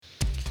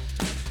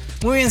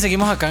Muy bien,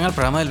 seguimos acá en el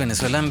programa del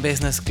Venezuelan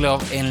Business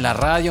Club en la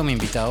radio. Mi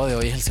invitado de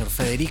hoy es el señor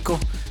Federico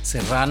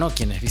Serrano,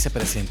 quien es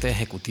vicepresidente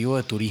ejecutivo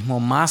de Turismo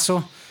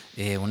Mazo,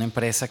 una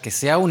empresa que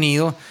se ha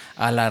unido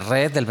a la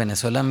red del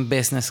Venezuelan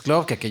Business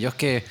Club, que aquellos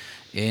que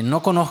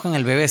no conozcan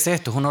el BBC,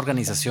 esto es una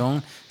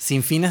organización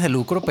sin fines de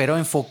lucro, pero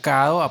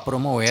enfocado a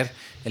promover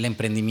el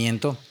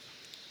emprendimiento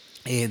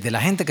de la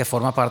gente que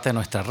forma parte de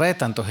nuestra red,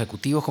 tanto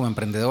ejecutivos como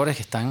emprendedores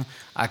que están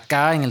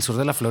acá en el sur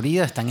de la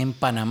Florida, están en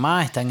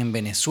Panamá, están en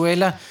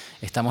Venezuela,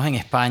 estamos en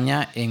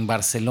España, en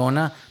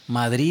Barcelona,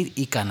 Madrid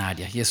y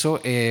Canarias. Y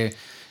eso,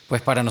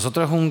 pues para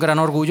nosotros es un gran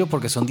orgullo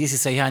porque son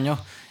 16 años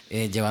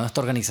llevando esta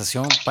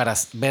organización para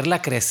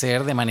verla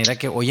crecer de manera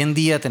que hoy en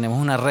día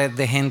tenemos una red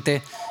de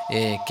gente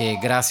que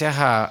gracias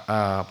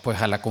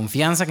pues a la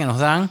confianza que nos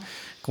dan,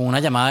 con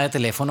una llamada de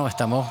teléfono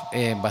estamos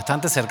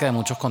bastante cerca de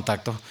muchos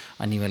contactos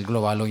a nivel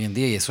global hoy en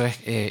día, y eso es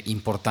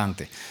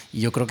importante. Y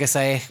yo creo que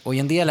esa es hoy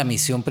en día la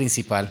misión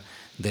principal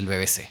del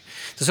BBC.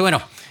 Entonces,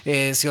 bueno,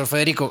 señor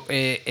Federico,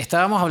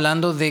 estábamos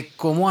hablando de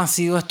cómo han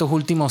sido estos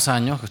últimos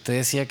años. Usted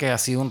decía que ha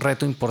sido un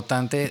reto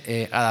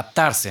importante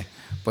adaptarse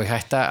pues a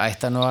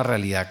esta nueva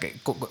realidad.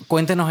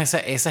 Cuéntenos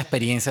esa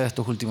experiencia de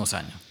estos últimos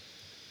años.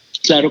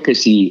 Claro que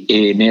sí,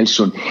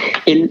 Nelson.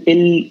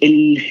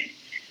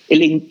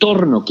 El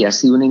entorno, que ha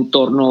sido un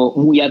entorno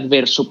muy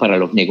adverso para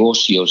los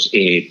negocios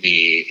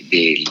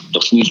del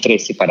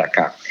 2013 para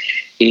acá,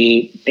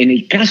 en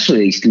el caso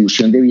de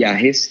distribución de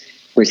viajes,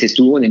 pues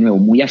estuvo de nuevo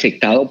muy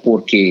afectado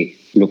porque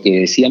lo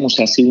que decíamos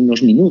hace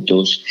unos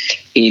minutos,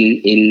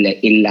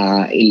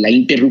 la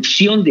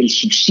interrupción del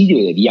subsidio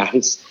de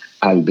viajes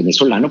al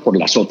venezolano por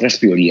las otras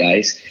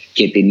prioridades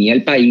que tenía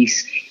el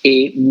país,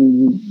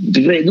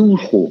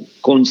 redujo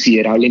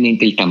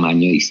considerablemente el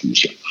tamaño de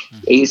distribución.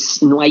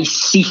 No hay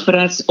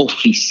cifras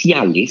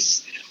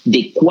oficiales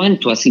de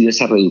cuánto ha sido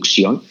esa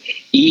reducción,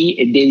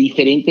 y de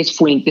diferentes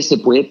fuentes se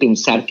puede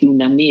pensar que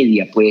una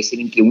media puede ser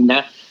entre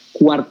una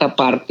cuarta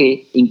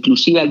parte,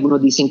 inclusive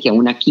algunos dicen que a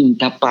una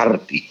quinta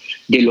parte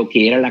de lo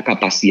que era la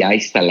capacidad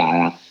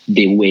instalada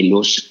de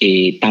vuelos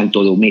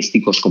tanto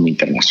domésticos como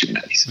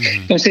internacionales.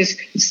 Entonces,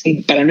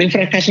 para no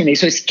enfrascar en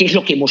eso, ¿qué es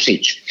lo que hemos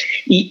hecho?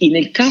 Y en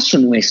el caso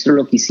nuestro,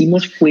 lo que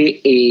hicimos fue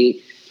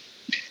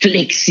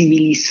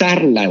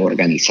flexibilizar la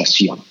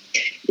organización.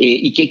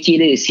 ¿Y qué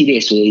quiere decir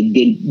eso?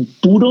 Desde el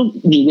puro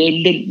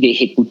nivel de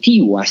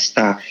ejecutivo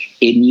hasta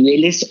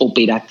niveles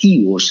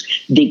operativos,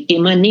 de qué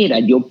manera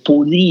yo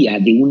podía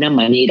de una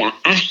manera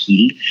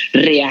ágil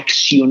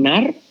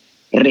reaccionar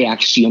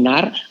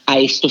a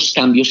estos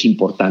cambios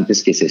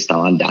importantes que se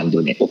estaban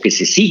dando o que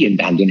se siguen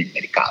dando en el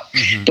mercado.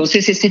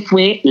 Entonces, esa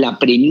fue la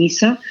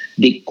premisa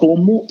de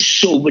cómo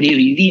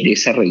sobrevivir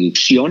esa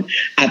reducción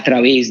a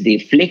través de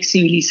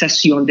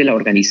flexibilización de la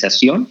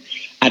organización,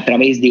 a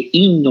través de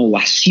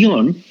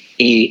innovación,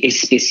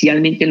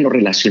 especialmente en lo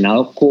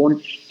relacionado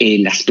con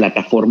las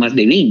plataformas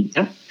de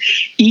venta,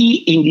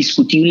 y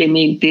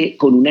indiscutiblemente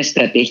con una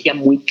estrategia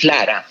muy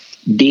clara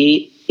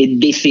de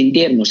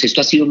defendernos.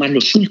 Esto ha sido más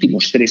los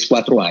últimos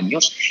 3-4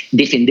 años,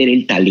 defender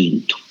el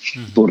talento,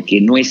 porque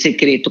no es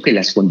secreto que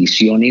las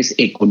condiciones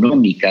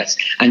económicas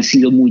han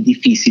sido muy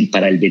difíciles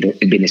para el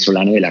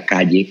venezolano de la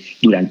calle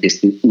durante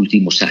estos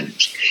últimos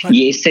años.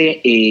 Y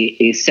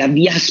esa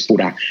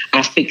diáspora ha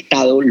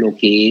afectado lo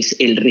que es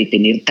el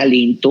retener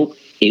talento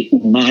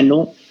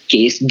humano,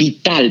 que es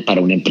vital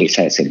para una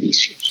empresa de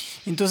servicios.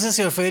 Entonces,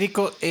 señor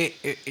Federico,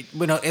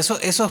 bueno,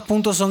 esos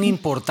puntos son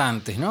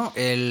importantes, ¿no?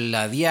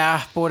 La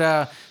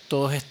diáspora,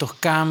 todos estos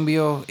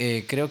cambios,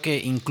 creo que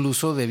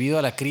incluso debido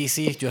a la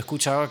crisis, yo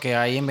escuchaba que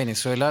hay en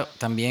Venezuela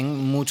también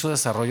mucho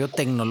desarrollo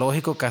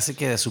tecnológico, casi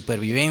que de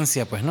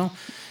supervivencia, pues, ¿no?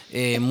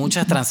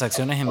 Muchas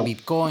transacciones en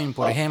Bitcoin,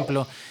 por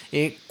ejemplo.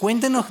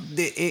 Cuéntenos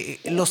de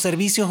los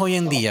servicios hoy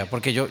en día,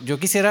 porque yo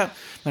quisiera,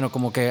 bueno,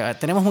 como que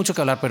tenemos mucho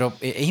que hablar, pero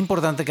es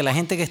importante que la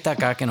gente que está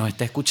acá, que nos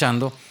está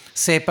escuchando,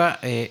 sepa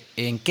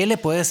en qué le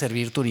puede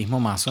servir Turismo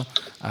Mazo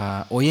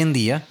hoy en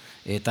día,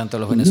 tanto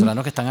los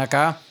venezolanos que están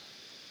acá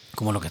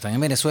como los que están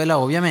en Venezuela,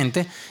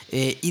 obviamente.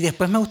 Y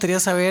después me gustaría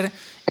saber,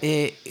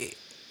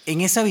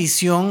 en esa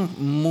visión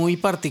muy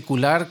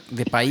particular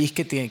de país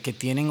que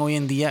tienen hoy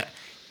en día,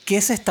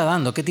 ¿qué se está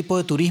dando? ¿Qué tipo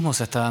de turismo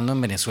se está dando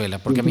en Venezuela?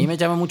 Porque a mí me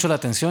llama mucho la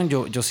atención.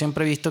 Yo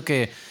siempre he visto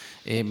que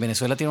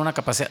Venezuela tiene una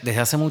capacidad, desde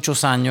hace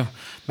muchos años,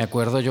 me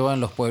acuerdo yo en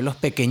los pueblos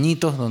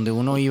pequeñitos donde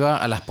uno iba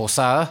a las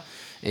posadas,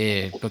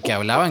 lo que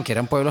hablaban que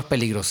eran pueblos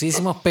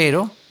peligrosísimos,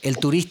 pero el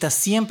turista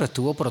siempre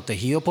estuvo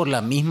protegido por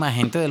la misma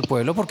gente del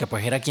pueblo, porque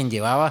pues era quien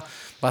llevaba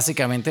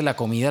básicamente la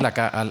comida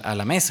a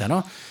la mesa,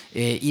 ¿no?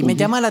 Y me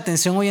llama la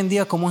atención hoy en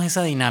día cómo es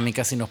esa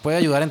dinámica. Si nos puede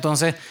ayudar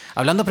entonces,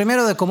 hablando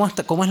primero de cómo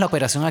es la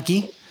operación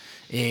aquí,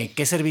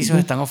 qué servicios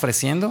están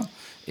ofreciendo.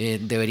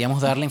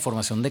 Deberíamos dar la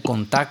información de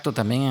contacto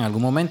también en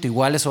algún momento.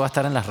 Igual eso va a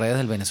estar en las redes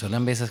del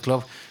Venezuelan Business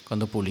Club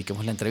cuando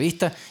publiquemos la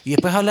entrevista. Y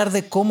después hablar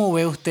de cómo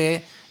ve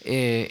usted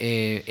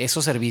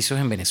esos servicios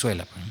en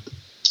Venezuela.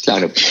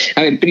 Claro.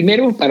 A ver,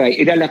 primero, para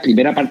ir a la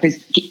primera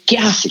parte, ¿qué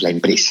hace la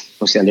empresa?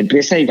 O sea, la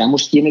empresa,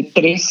 digamos, tiene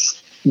 3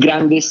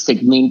 grandes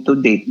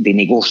segmentos de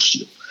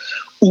negocio.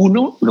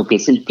 Uno, lo que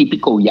es el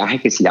típico viaje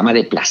que se llama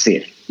de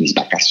placer, mis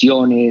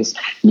vacaciones,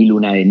 mi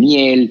luna de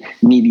miel,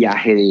 mi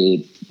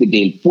viaje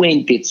del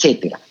puente,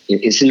 etcétera.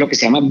 Eso es lo que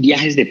se llama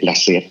viajes de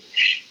placer,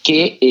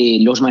 que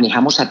los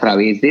manejamos a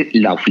través de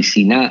la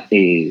oficina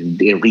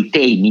de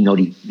retail,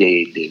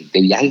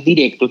 de viajes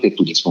directos de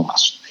Turismo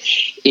Mazo.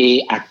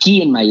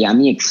 Aquí en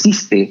Miami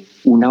existe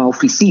una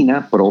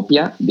oficina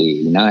propia,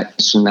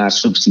 es una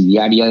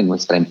subsidiaria de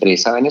nuestra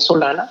empresa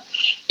venezolana,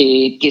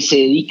 que se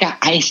dedica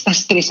a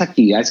estas tres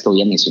actividades que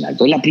voy a mencionar.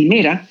 Entonces, la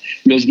primera,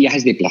 los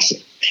viajes de placer.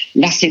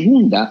 La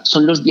segunda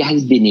son los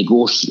viajes de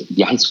negocio,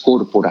 viajes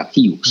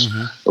corporativos,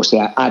 o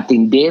sea,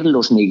 atender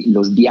los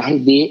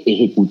viajes de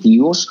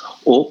ejecutivos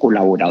o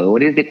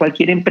colaboradores de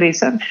cualquier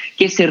empresa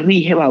que se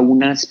rige a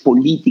unas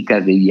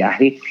políticas de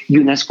viaje y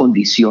unas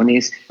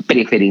condiciones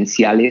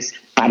preferenciales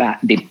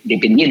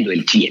dependiendo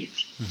del cliente.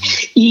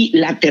 Y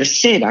la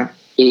tercera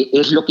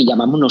es lo que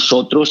llamamos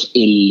nosotros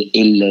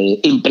el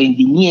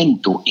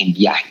emprendimiento en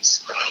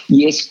viajes,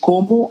 y es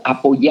cómo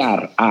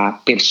apoyar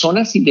a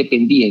personas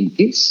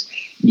independientes,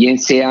 bien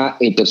sea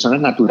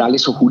personas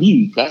naturales o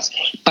jurídicas,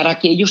 para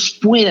que ellos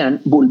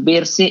puedan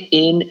volverse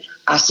en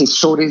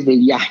asesores de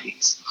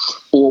viajes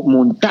o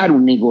montar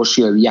un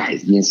negocio de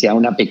viajes, bien sea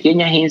una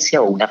pequeña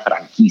agencia o una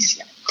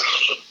franquicia.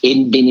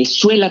 En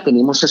Venezuela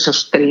tenemos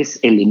esos tres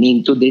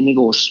elementos de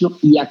negocio,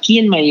 y aquí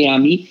en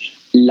Miami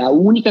la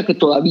única que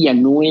todavía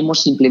no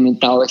hemos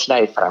implementado es la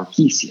de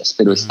franquicias,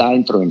 pero está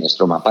dentro de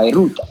nuestro mapa de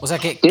ruta. O sea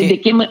que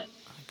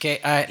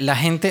la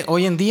gente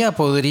hoy en día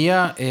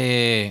podría,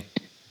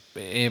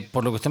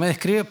 por lo que usted me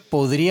describe,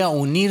 podría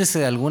unirse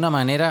de alguna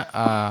manera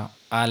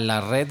a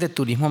la red de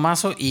Turismo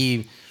Mazo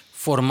y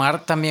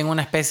formar también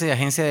una especie de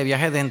agencia de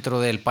viajes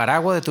dentro del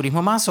paraguas de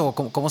Turismo Mazo, ¿o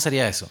cómo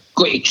sería eso?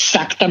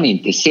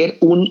 Exactamente, ser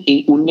un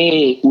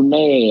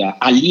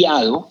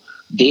aliado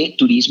de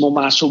Turismo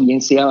Mazo,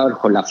 bien sea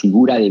bajo la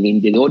figura de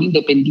vendedor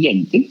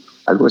independiente,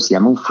 algo que se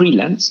llama un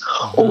freelance,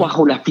 o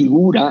bajo la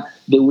figura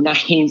de una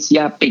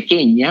agencia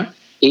pequeña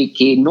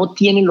que no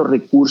tiene los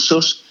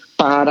recursos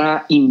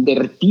para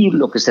invertir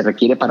lo que se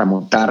requiere para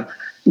montar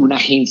una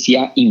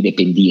agencia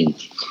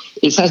independiente.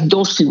 Esas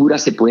dos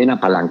figuras se pueden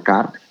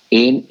apalancar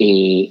en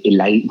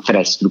la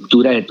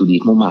infraestructura de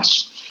Turismo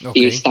Mazo.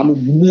 Okay. Estamos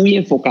muy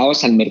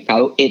enfocados al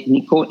mercado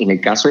étnico, en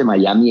el caso de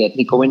Miami,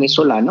 étnico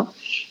venezolano,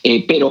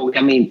 pero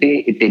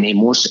obviamente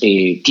tenemos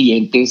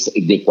clientes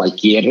de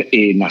cualquier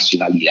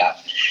nacionalidad.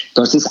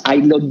 Entonces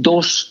hay las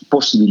dos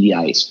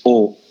posibilidades: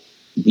 o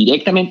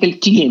directamente el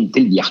cliente,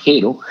 el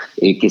viajero,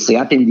 que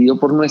sea atendido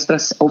por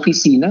nuestras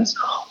oficinas,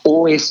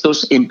 o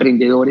estos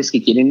emprendedores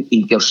que quieren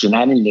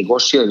incursionar en el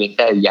negocio de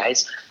venta de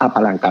viajes,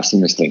 apalancarse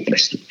en nuestra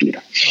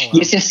infraestructura.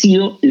 Y esa ha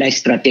sido la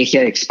estrategia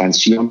de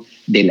expansión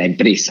de la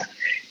empresa.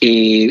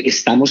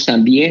 Estamos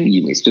también,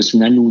 y esto es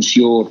un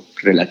anuncio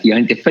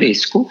relativamente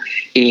fresco,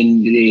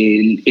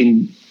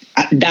 en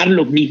dar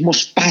los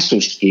mismos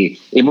pasos que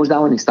hemos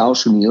dado en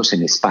Estados Unidos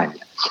en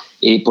España.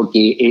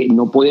 Porque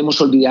no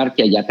podemos olvidar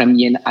que allá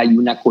también hay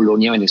una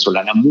colonia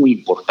venezolana muy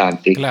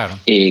importante, claro,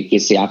 que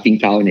se ha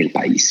afincado en el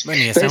país.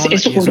 Bueno, y esa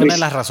es una de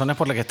las razones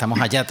por las que estamos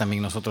allá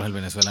también nosotros, el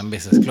Venezuela en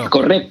Business Club.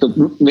 Correcto.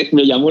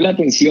 Me llamó la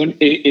atención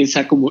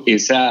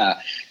esa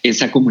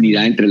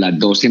comunidad entre las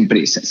dos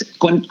empresas.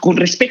 Con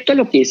respecto a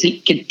lo que es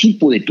qué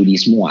tipo de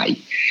turismo hay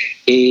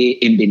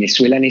en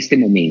Venezuela en este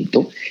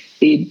momento,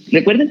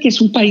 recuerden que es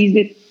un país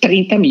de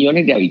 30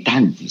 millones de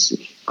habitantes,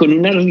 con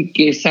una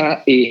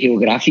riqueza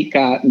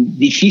geográfica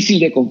difícil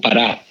de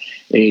comparar.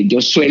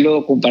 Yo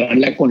suelo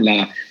compararla con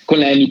la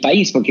de mi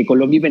país, porque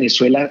Colombia y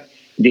Venezuela,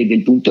 desde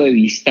el punto de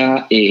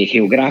vista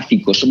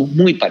geográfico, somos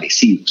muy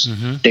parecidos.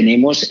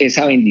 Tenemos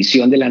esa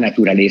bendición de la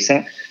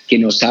naturaleza que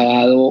nos ha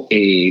dado,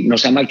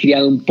 nos ha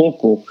malcriado un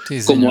poco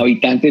como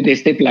habitantes de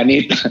este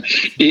planeta.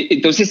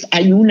 Entonces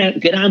hay un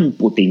gran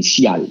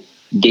potencial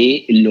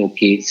de lo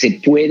que se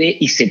puede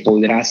y se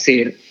podrá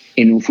hacer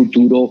en un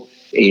futuro,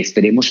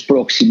 esperemos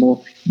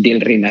próximo,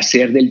 del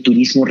renacer del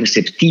turismo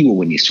receptivo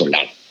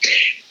venezolano.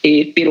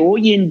 Pero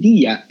hoy en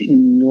día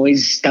no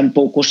es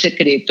tampoco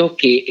secreto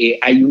que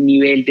hay un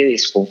nivel de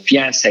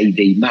desconfianza y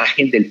de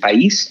imagen del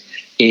país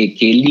que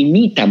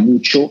limita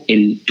mucho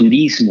el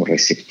turismo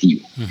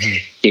receptivo,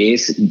 que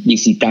es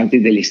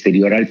visitantes del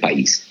exterior al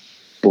país.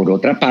 Por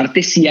otra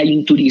parte, sí hay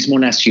un turismo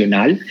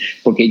nacional,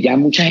 porque ya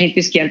mucha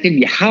gente que antes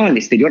viajaba al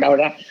exterior,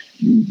 ahora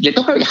le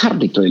toca viajar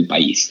dentro del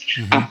país,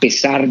 a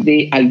pesar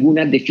de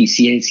algunas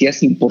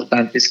deficiencias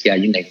importantes que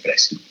hay en la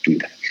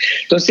infraestructura.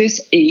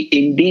 Entonces,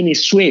 en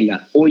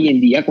Venezuela, hoy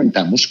en día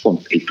contamos con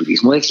el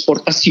turismo de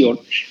exportación.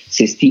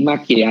 Se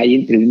estima que hay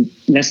entre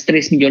unas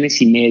 3,5 millones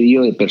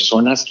de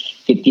personas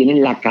que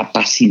tienen la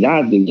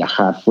capacidad de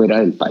viajar fuera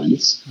del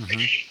país.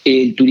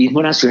 El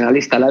turismo nacional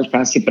está al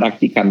alcance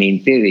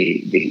prácticamente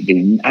de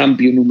un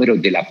amplio número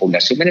de la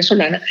población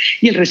venezolana,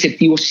 y el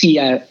receptivo sí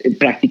ha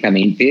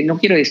prácticamente, no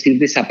quiero decir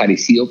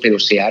desaparecido, pero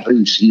se ha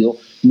reducido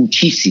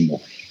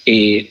muchísimo.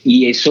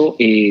 Y eso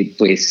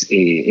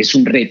es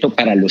un reto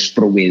para los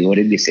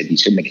proveedores de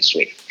servicio en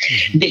Venezuela.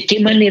 ¿De qué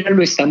manera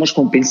lo estamos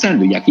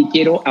compensando? Y aquí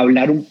quiero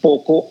hablar un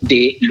poco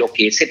de lo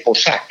que es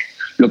EPOSAC.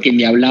 lo que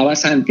me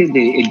hablabas antes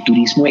del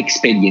turismo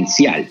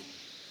experiencial.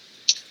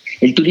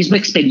 El turismo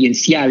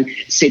experiencial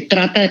se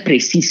trata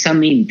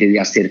precisamente de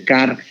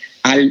acercar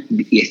al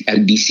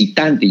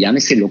visitante,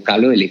 llámese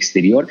local o del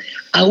exterior,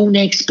 a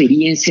una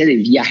experiencia de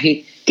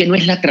viaje que no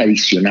es la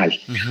tradicional,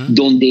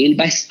 donde él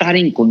va a estar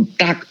en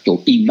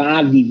contacto y va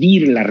a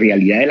vivir la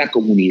realidad de la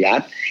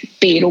comunidad,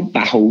 pero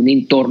bajo un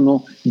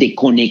entorno de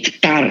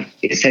conectar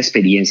esa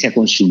experiencia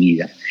con su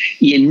vida.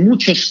 Y en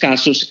muchos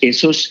casos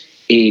esos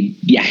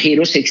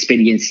viajeros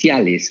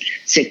experienciales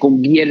se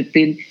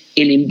convierten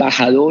en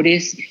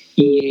embajadores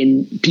y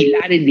en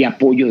pilares de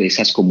apoyo de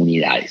esas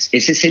comunidades.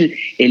 Ese es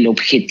el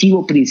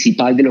objetivo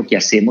principal de lo que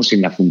hacemos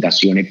en la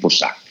Fundación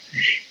EPOSAC.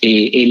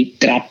 El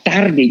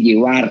tratar de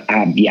llevar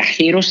a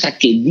viajeros a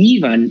que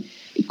vivan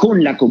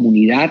con la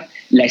comunidad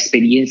la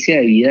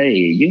experiencia de vida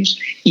de ellos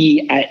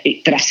y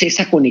tras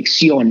esa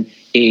conexión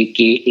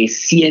que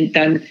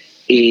sientan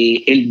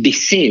el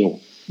deseo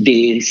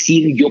de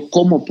decir yo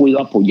cómo puedo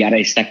apoyar a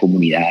esta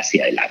comunidad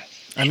hacia adelante.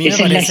 A mí me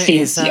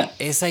parece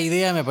esa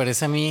idea me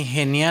parece a mí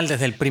genial.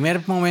 Desde el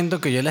primer momento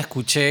que yo la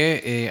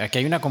escuché, aquí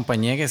hay una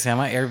compañía que se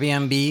llama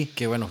Airbnb,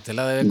 que bueno, usted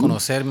la debe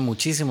conocer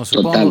muchísimo,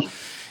 supongo.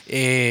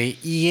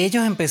 Y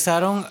ellos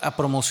empezaron a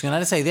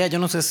promocionar esa idea. Yo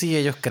no sé si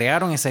ellos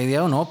crearon esa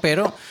idea o no,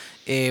 pero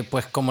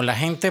pues como la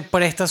gente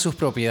presta sus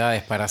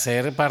propiedades para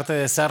ser parte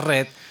de esa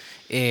red,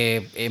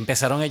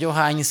 empezaron ellos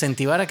a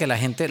incentivar a que la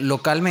gente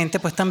localmente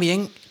pues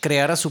también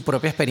creara su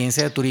propia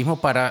experiencia de turismo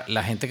para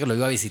la gente que lo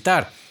iba a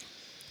visitar.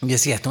 Y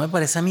decía, esto me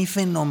parece a mí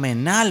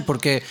fenomenal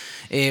porque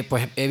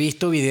pues he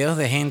visto videos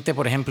de gente,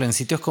 por ejemplo, en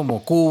sitios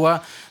como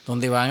Cuba,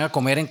 donde van a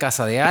comer en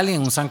casa de alguien,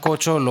 un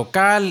sancocho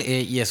local,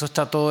 y eso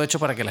está todo hecho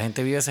para que la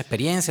gente viva esa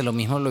experiencia. Lo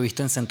mismo lo he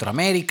visto en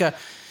Centroamérica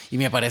y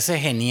me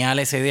parece genial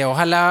esa idea.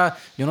 Ojalá,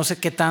 yo no sé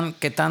qué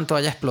tanto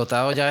haya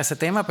explotado ya ese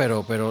tema,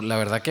 pero la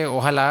verdad que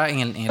ojalá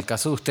en el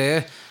caso de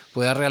ustedes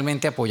pueda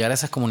realmente apoyar a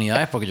esas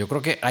comunidades, porque yo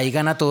creo que ahí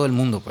gana todo el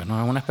mundo, pues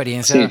no es una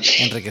experiencia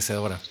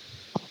enriquecedora.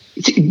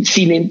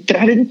 Sin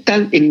entrar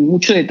en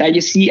mucho detalle,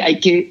 sí hay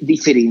que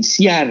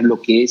diferenciar lo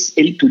que es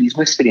el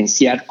turismo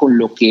experiencial con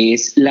lo que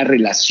es la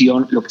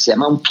relación, lo que se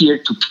llama un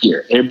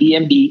peer-to-peer.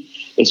 Airbnb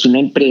es una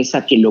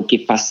empresa que lo que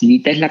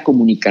facilita es la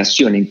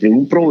comunicación entre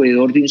un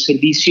proveedor de un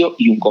servicio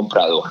y un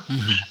comprador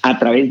a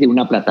través de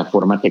una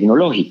plataforma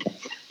tecnológica.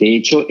 De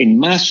hecho, en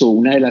marzo,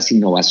 una de las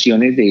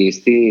innovaciones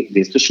de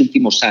estos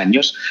últimos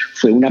años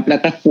fue una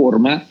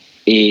plataforma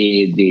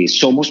de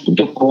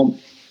Somos.com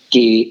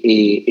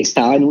que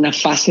estaba en una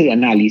fase de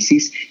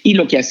análisis y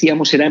lo que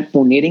hacíamos era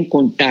poner en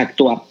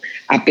contacto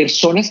a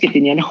personas que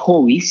tenían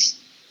hobbies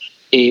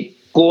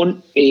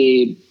con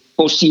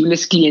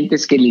posibles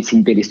clientes que les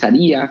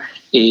interesaría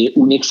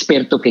un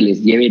experto que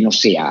les lleve, no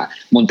sé, a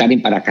montar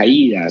en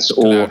paracaídas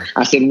o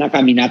hacer una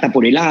caminata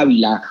por el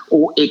Ávila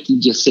o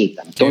XYZ.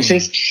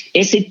 Entonces,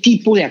 ese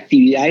tipo de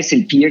actividades,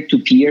 el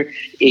peer-to-peer,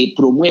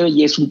 promueve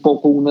y es un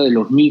poco uno de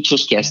los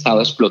nichos que ha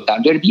estado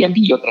explotando Airbnb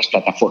y otras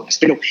plataformas.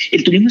 Pero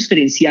el turismo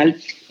experiencial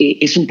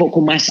es un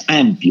poco más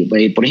amplio.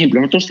 Por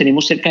ejemplo, nosotros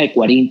tenemos cerca de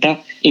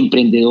 40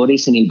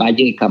 emprendedores en el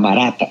Valle de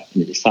Camarata,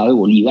 en el estado de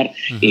Bolívar,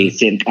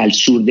 cerca al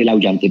sur del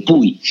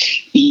Ollantaytambo.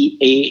 Y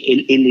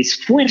el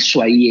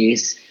esfuerzo ahí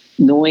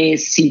no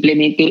es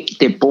simplemente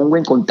te pongo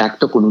en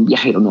contacto con un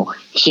viajero, no.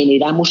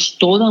 Generamos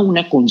toda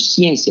una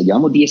conciencia,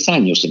 llevamos 10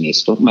 años en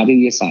esto, más de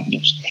 10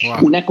 años,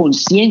 una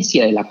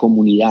conciencia de la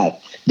comunidad,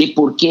 de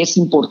por qué es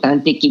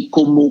importante que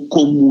como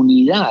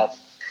comunidad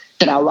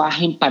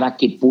trabajen para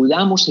que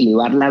podamos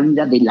elevar la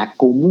vida de la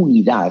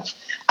comunidad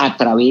a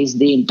través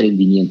de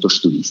emprendimientos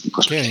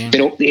turísticos.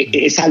 Pero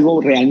es algo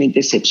realmente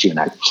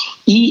excepcional.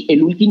 Y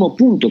el último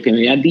punto que me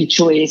habías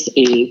dicho es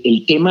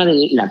el tema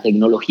de la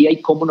tecnología y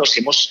cómo nos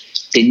hemos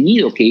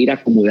tenido que ir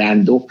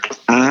acomodando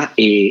a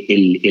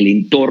el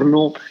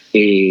entorno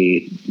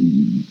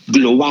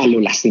global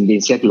o las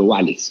tendencias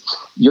globales.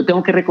 Yo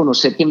tengo que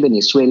reconocer que en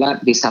Venezuela,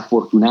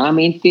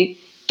 desafortunadamente,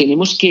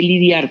 tenemos que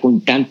lidiar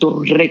con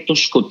tantos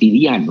retos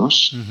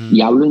cotidianos, y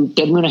hablo en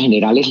términos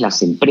generales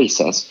las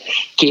empresas,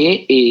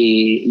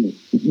 que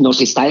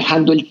nos está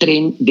dejando el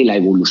tren de la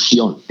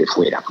evolución de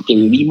fuera, porque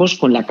vivimos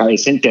con la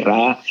cabeza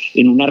enterrada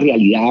en una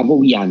realidad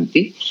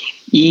agobiante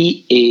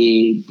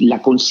y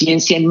la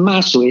conciencia en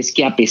Mazo es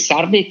que a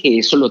pesar de que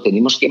eso lo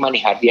tenemos que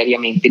manejar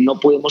diariamente, no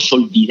podemos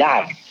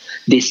olvidar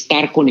de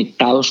estar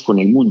conectados con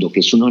el mundo, que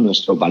es uno de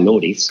nuestros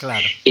valores,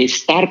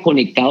 estar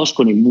conectados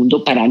con el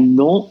mundo para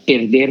no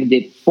perder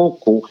de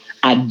foco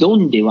a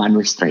dónde va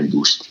nuestra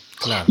industria.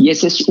 Y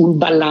ese es un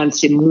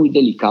balance muy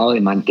delicado de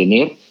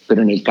mantener,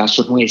 pero en el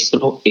caso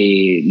nuestro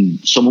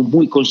somos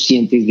muy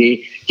conscientes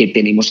de que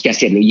tenemos que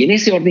hacerlo. Y en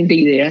ese orden de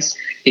ideas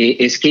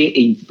es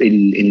que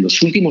en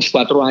los últimos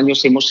 4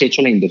 años hemos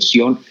hecho la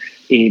inversión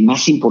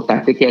más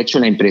importante que ha hecho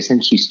la empresa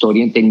en su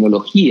historia en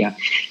tecnología,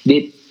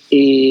 de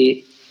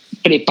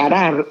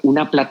preparar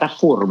una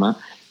plataforma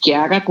que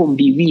haga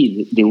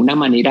convivir de una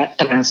manera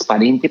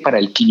transparente para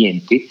el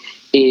cliente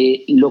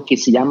lo que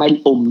se llama el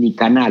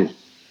omnicanal.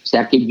 O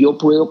sea, que yo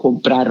puedo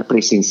comprar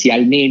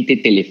presencialmente,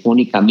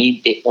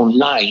 telefónicamente,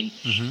 online,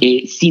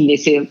 sin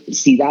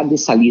necesidad de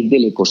salir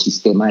del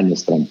ecosistema de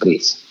nuestra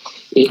empresa.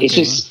 Okay.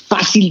 Eso es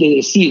fácil de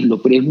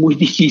decirlo, pero es muy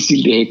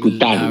difícil de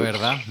ejecutarlo. La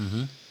verdad.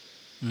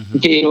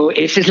 Pero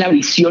esa es la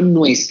visión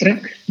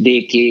nuestra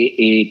de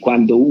que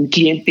cuando un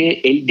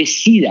cliente él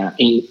decida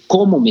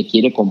cómo me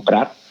quiere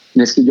comprar,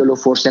 no es que yo lo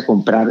force a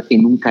comprar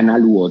en un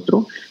canal u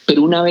otro,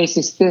 pero una vez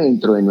esté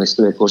dentro de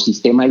nuestro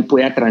ecosistema, él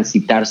pueda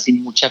transitar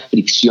sin mucha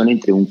fricción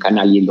entre un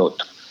canal y el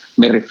otro.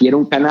 Me refiero a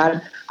un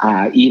canal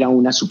a ir a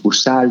una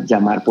sucursal,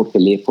 llamar por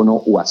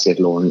teléfono o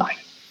hacerlo online.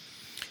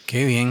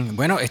 Qué bien.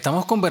 Bueno,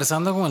 estamos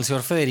conversando con el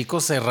señor Federico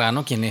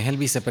Serrano, quien es el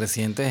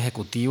vicepresidente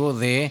ejecutivo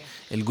del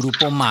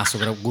Grupo Mazo,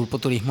 Grupo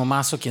Turismo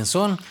Mazo, quien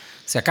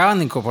se acaban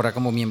de incorporar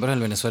como miembros del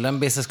Venezuelan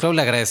Business Club.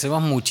 Le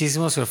agradecemos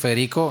muchísimo, señor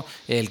Federico,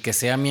 el que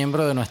sea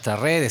miembro de nuestra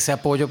red. Ese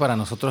apoyo para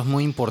nosotros es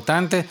muy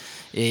importante.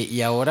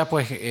 Y ahora,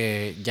 pues,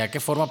 ya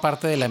que forma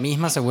parte de la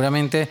misma,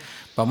 seguramente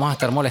vamos a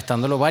estar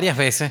molestándolo varias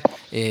veces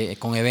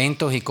con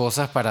eventos y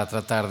cosas para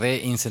tratar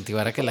de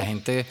incentivar a que la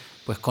gente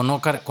pues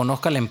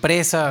conozca la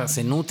empresa,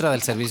 se nutra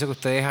del servicio que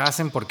ustedes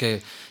hacen,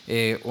 porque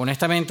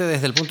honestamente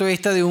desde el punto de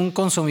vista de un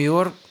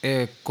consumidor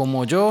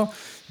como yo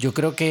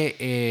creo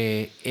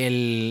que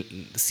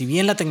si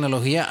bien la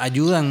tecnología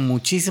ayuda en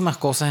muchísimas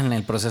cosas en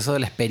el proceso de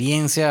la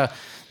experiencia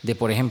de,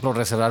 por ejemplo,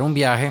 reservar un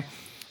viaje,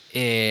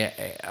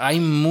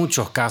 hay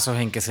muchos casos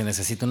en que se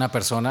necesita una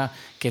persona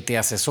que te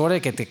asesore,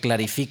 que te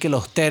clarifique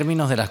los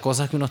términos de las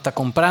cosas que uno está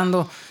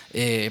comprando,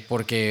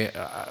 porque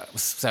o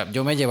sea,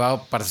 yo me he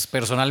llevado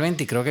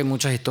personalmente, y creo que hay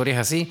muchas historias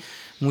así,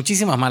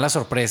 muchísimas malas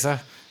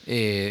sorpresas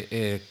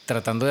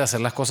tratando de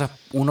hacer las cosas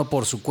uno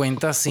por su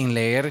cuenta sin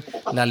leer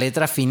la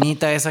letra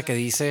finita esa que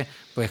dice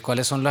pues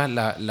cuáles son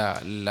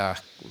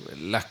las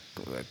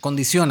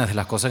condiciones de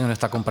las cosas que uno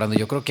está comprando.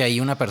 Yo creo que ahí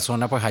una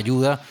persona pues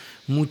ayuda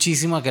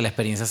muchísimo a que la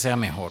experiencia sea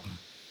mejor.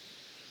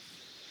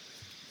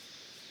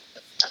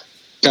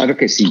 Claro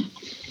que sí.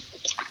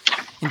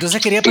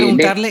 Entonces quería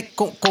preguntarle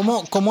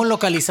cómo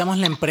localizamos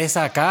la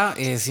empresa acá,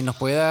 si nos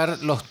puede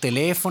dar los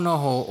teléfonos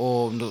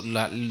o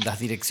las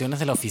direcciones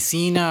de la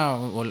oficina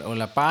o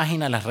la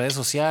página, las redes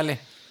sociales.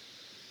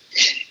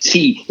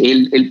 Sí,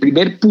 el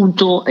primer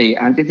punto,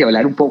 antes de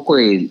hablar un poco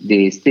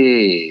de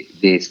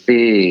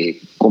este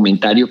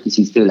comentario que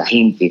hiciste de la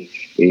gente,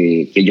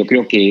 que yo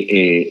creo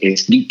que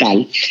es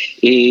vital,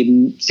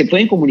 se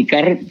pueden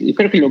comunicar. Yo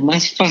creo que lo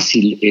más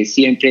fácil es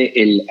siempre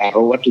el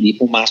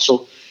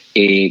 @turismomazo,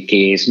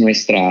 que es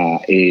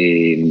nuestra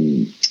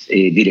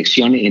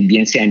dirección,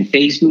 bien sea en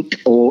Facebook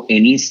o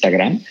en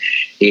Instagram,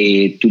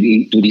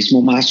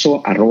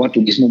 turismomazo,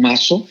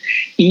 @turismomazo.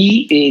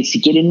 Y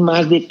si quieren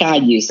más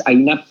detalles, hay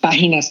una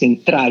página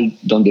central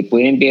donde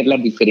pueden ver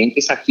las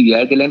diferentes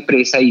actividades de la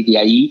empresa y de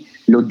ahí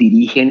los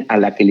dirigen a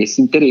la que les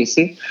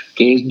interese,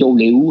 que es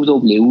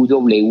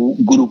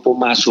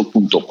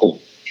www.grupomazo.com.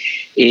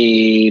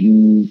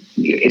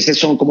 Esas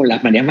son como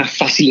las maneras más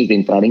fáciles de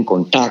entrar en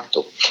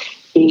contacto.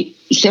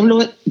 Se habló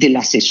de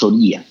la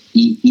asesoría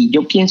y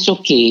yo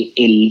pienso que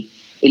el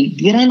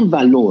gran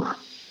valor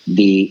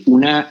de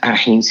una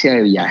agencia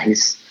de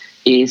viajes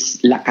es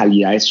la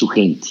calidad de su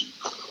gente.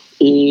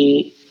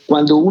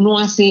 Cuando uno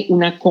hace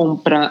una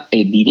compra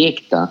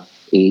directa,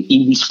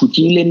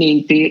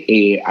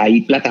 indiscutiblemente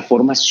hay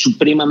plataformas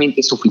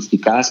supremamente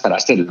sofisticadas para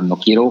hacerlo. No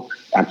quiero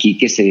aquí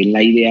que se den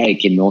la idea de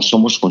que no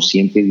somos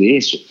conscientes de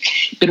eso,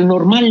 pero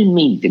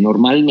normalmente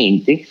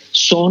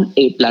son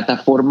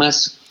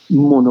plataformas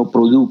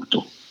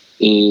monoproducto.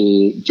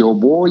 Yo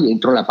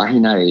entro a la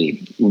página de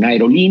una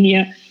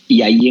aerolínea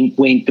y ahí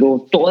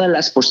encuentro todas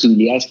las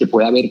posibilidades que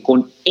pueda haber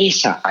con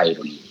esa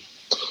aerolínea.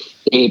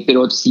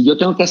 Pero si yo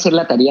tengo que hacer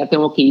la tarea,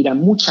 tengo que ir a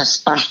muchas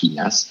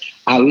páginas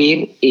a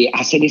ver,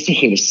 hacer ese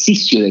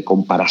ejercicio de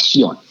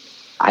comparación.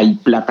 Hay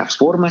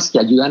plataformas que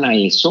ayudan a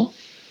eso,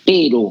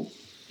 pero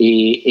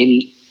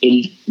el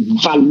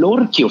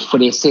valor que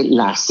ofrece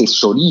la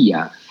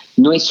asesoría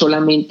no es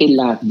solamente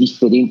los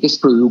diferentes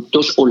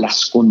productos o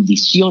las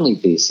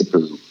condiciones de ese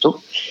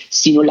producto,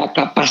 sino la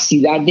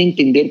capacidad de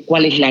entender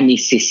cuál es la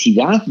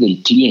necesidad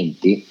del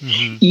cliente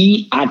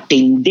y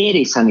atender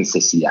esa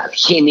necesidad,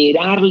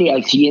 generarle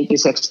al cliente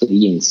esa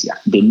experiencia.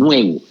 De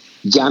nuevo,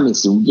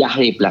 llámese un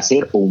viaje de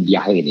placer o un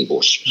viaje de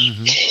negocios.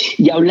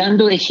 Y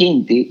hablando de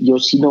gente, yo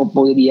sí no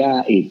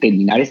podría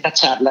terminar esta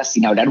charla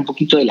sin hablar un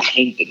poquito de la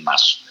gente en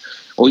Mazo.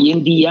 Hoy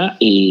en día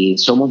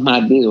somos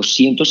más de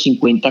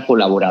 250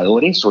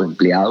 colaboradores o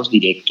empleados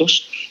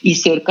directos y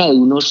cerca de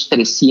unos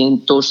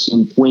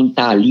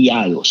 350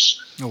 aliados,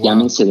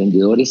 llámense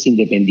vendedores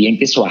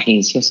independientes o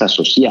agencias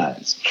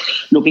asociadas.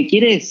 Lo que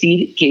quiere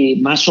decir que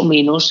más o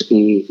menos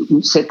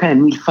cerca de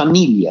 1,000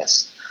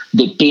 familias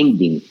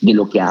dependen de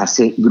lo que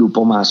hace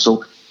Grupo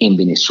Mazo en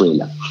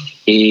Venezuela.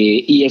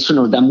 Y eso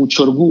nos da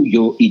mucho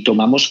orgullo y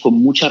tomamos con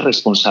mucha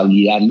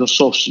responsabilidad los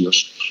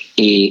socios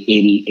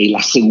el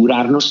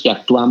asegurarnos que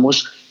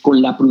actuamos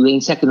con la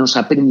prudencia que nos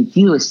ha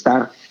permitido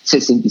estar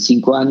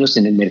 65 años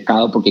en el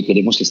mercado, porque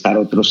queremos estar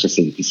otros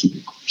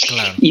 65.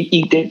 Claro.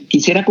 Y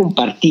quisiera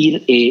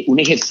compartir un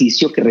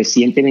ejercicio que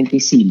recientemente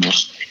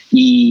hicimos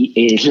y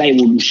es la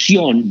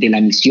evolución de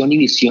la misión y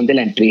visión de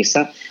la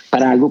empresa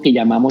para algo que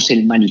llamamos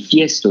el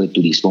Manifiesto de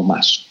Turismo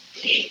Mazo.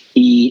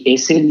 Y Y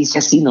ese dice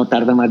así, no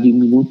tarda más de un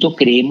minuto: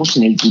 creemos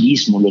en el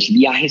turismo, los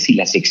viajes y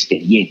las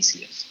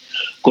experiencias.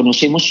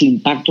 Conocemos su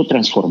impacto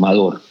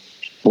transformador.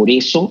 Por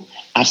eso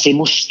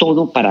hacemos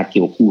todo para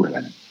que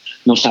ocurran.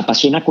 Nos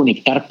apasiona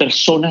conectar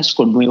personas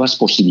con nuevas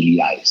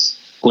posibilidades,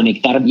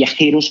 conectar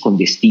viajeros con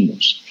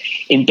destinos,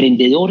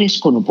 emprendedores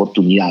con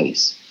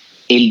oportunidades,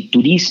 el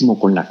turismo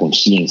con la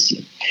conciencia.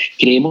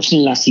 Creemos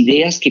en las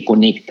ideas que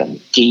conectan,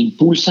 que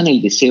impulsan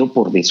el deseo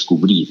por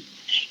descubrir,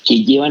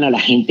 que llevan a la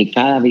gente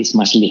cada vez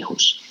más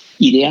lejos.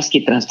 Ideas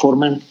que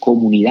transforman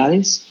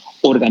comunidades,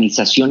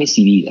 organizaciones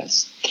y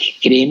vidas.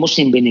 Creemos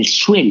en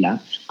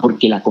Venezuela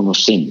porque la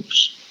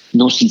conocemos.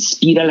 Nos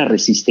inspira la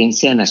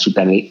resistencia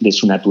de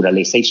su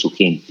naturaleza y su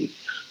gente.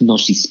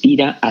 Nos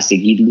inspira a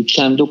seguir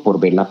luchando por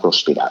verla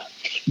prosperar.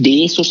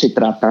 De eso se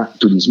trata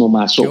Turismo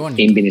Mazo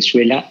en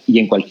Venezuela y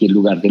en cualquier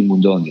lugar del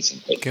mundo donde se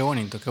encuentre. Qué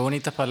bonito, qué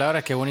bonitas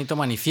palabras, qué bonito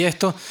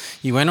manifiesto.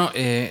 Y bueno,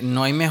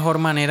 no hay mejor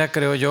manera,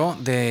 creo yo,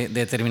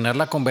 de terminar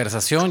la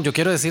conversación. Yo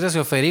quiero decirle,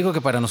 señor Federico,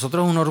 que para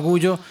nosotros es un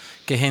orgullo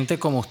que gente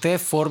como usted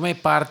forme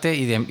parte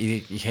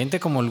y gente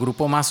como el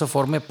Grupo Mazo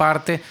forme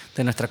parte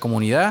de nuestra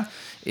comunidad.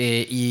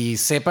 Y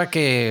sepa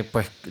que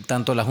pues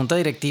tanto la Junta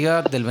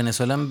Directiva del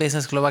Venezuelan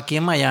Business Club aquí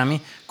en Miami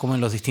como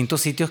en los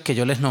distintos sitios que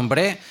yo les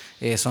nombré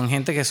son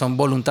gente que son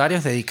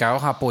voluntarios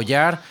dedicados a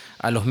apoyar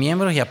a los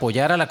miembros y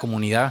apoyar a la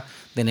comunidad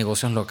de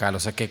negocios locales. O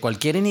sea que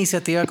cualquier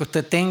iniciativa que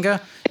usted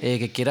tenga,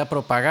 que quiera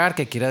propagar,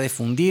 que quiera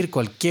difundir,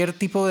 cualquier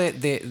tipo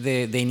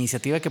de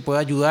iniciativa que pueda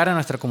ayudar a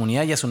nuestra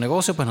comunidad y a su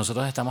negocio, pues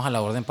nosotros estamos a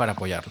la orden para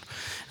apoyarlo.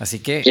 Así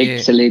que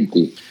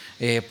excelente.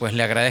 Pues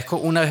le agradezco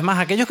una vez más.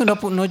 Aquellos que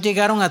no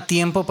llegaron a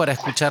tiempo para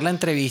escuchar la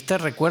entrevista,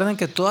 recuerden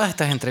que todas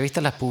estas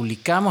entrevistas las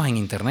publicamos en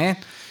internet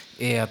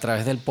a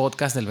través del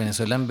podcast del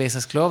Venezuelan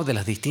Business Club, de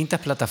las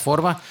distintas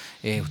plataformas.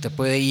 Usted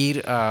puede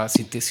ir,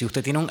 si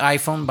usted tiene un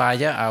iPhone,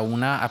 vaya a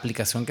una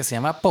aplicación que se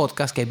llama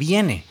Podcast, que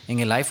viene en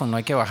el iPhone, no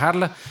hay que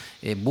bajarla.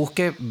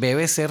 Busque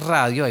BBC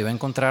Radio, ahí va a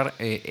encontrar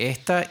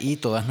esta y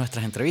todas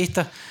nuestras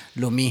entrevistas.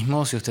 Lo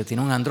mismo si usted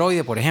tiene un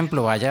Android, por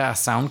ejemplo, vaya a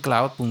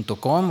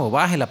soundcloud.com o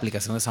baje la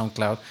aplicación de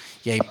SoundCloud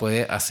y ahí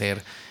puede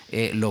hacer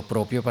lo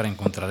propio para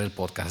encontrar el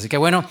podcast. Así que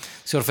bueno,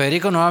 señor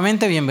Federico,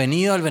 nuevamente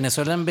bienvenido al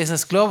Venezuelan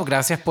Business Club.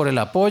 Gracias por el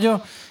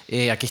apoyo.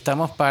 Aquí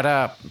estamos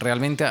para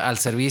realmente al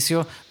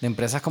servicio de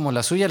empresas como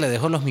la suya. Le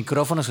dejo los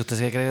micrófonos si usted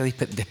se quiere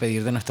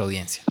despedir de nuestra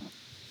audiencia.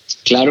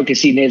 Claro que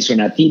sí,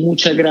 Nelson. A ti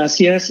muchas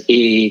gracias,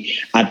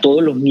 a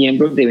todos los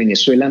miembros de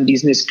Venezuelan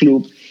Business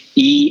Club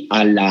y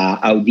a la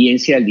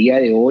audiencia del día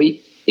de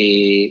hoy.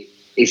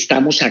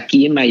 Estamos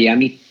aquí en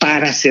Miami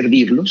para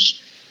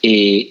servirlos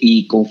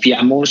y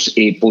confiamos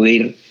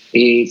poder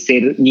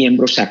ser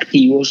miembros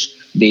activos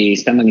de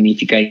esta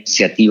magnífica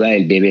iniciativa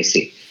del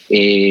BBC.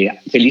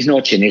 Feliz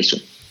noche,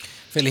 Nelson.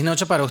 Feliz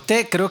noche para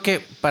usted. Creo que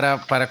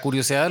para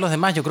curiosidad de los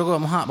demás, yo creo que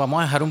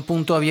vamos a dejar un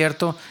punto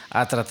abierto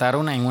a tratar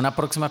en una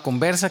próxima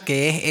conversa,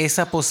 que es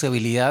esa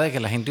posibilidad de que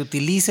la gente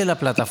utilice la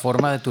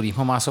plataforma de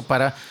Turismo Mazo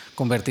para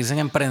convertirse en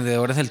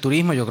emprendedores del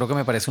turismo. Yo creo que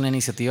me parece una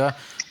iniciativa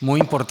muy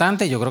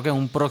importante. Yo creo que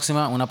una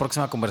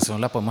próxima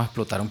conversación la podemos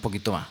explotar un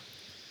poquito más.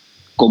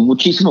 Con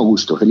muchísimo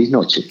gusto. Feliz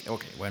noche.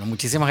 Ok, bueno,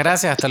 muchísimas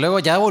gracias. Hasta luego.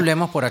 Ya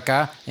volvemos por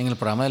acá en el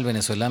programa del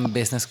Venezuelan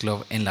Business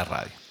Club en la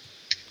radio.